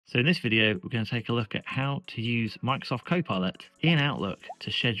So in this video, we're going to take a look at how to use Microsoft Copilot in Outlook to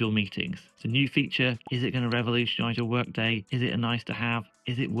schedule meetings. It's a new feature. Is it going to revolutionize your workday? Is it a nice to have?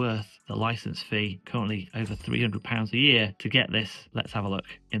 Is it worth the license fee, currently over £300 a year, to get this? Let's have a look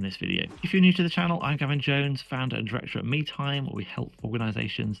in this video. If you're new to the channel, I'm Gavin Jones, founder and director at MeeTime, where we help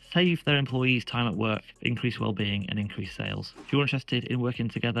organizations save their employees time at work, increase well-being and increase sales. If you're interested in working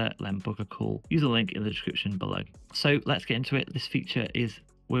together, then book a call. Use the link in the description below. So let's get into it. This feature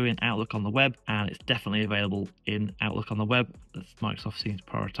we're in Outlook on the web, and it's definitely available in Outlook on the web. Microsoft seems to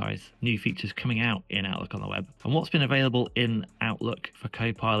prioritize new features coming out in Outlook on the web. And what's been available in Outlook for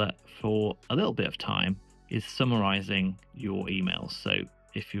Copilot for a little bit of time is summarizing your emails. So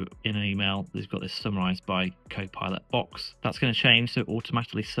if you're in an email, they've got this summarized by Copilot box. That's going to change, so it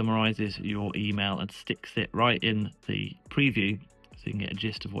automatically summarizes your email and sticks it right in the preview, so you can get a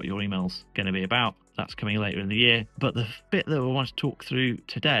gist of what your email's going to be about. That's coming later in the year. But the bit that we want to talk through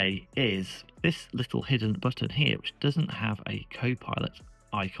today is this little hidden button here, which doesn't have a Copilot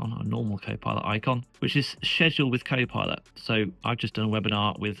icon, a normal Copilot icon, which is schedule with Copilot. So I've just done a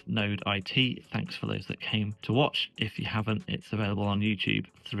webinar with Node IT. Thanks for those that came to watch. If you haven't, it's available on YouTube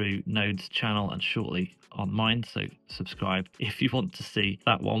through Node's channel and shortly on mine, so subscribe if you want to see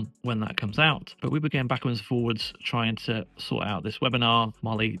that one when that comes out. But we were going backwards and forwards trying to sort out this webinar.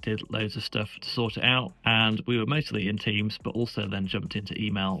 Molly did loads of stuff to sort it out, and we were mostly in Teams, but also then jumped into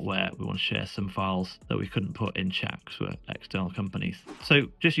email, where we want to share some files that we couldn't put in chat because we're external companies. So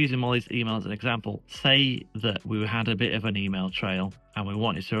just using Molly's email as an example, say that we had a bit of an email trail and we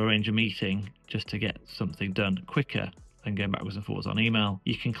wanted to arrange a meeting just to get something done quicker than going backwards and forwards on email.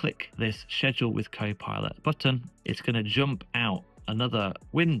 You can click this schedule with Copilot button. It's going to jump out another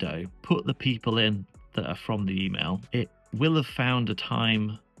window, put the people in that are from the email. It will have found a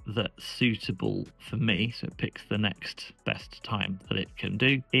time that's suitable for me, so it picks the next best time that it can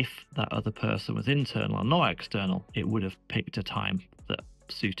do. If that other person was internal or not external, it would have picked a time that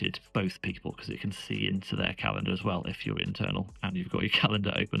suited both people, because it can see into their calendar as well if you're internal and you've got your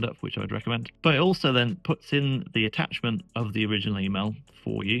calendar opened up, which I would recommend. But it also then puts in the attachment of the original email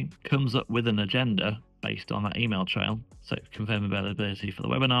for you, comes up with an agenda based on that email trail. So confirm availability for the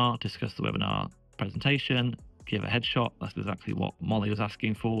webinar, discuss the webinar presentation, give a headshot. That's exactly what Molly was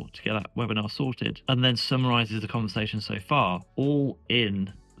asking for to get that webinar sorted, and then summarizes the conversation so far, all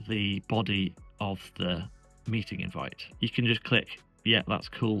in the body of the meeting invite. You can just click, yeah, that's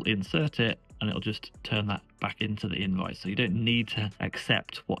cool, insert it, and it'll just turn that back into the invite. So you don't need to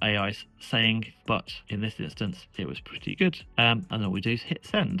accept what AI is saying, but in this instance, it was pretty good. And all we do is hit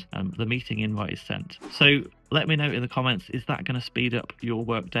send, and the meeting invite is sent. So let me know in the comments, is that going to speed up your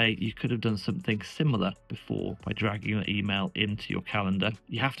workday? You could have done something similar before by dragging the email into your calendar.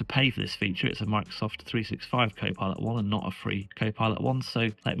 You have to pay for this feature. It's a Microsoft 365 Copilot one and not a free Copilot one. So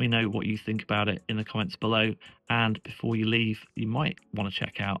let me know what you think about it in the comments below. And before you leave, you might want to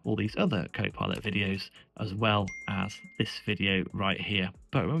check out all these other Copilot videos, as well as this video right here.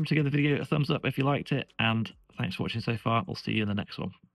 But remember to give the video a thumbs up if you liked it, and thanks for watching so far. We'll see you in the next one.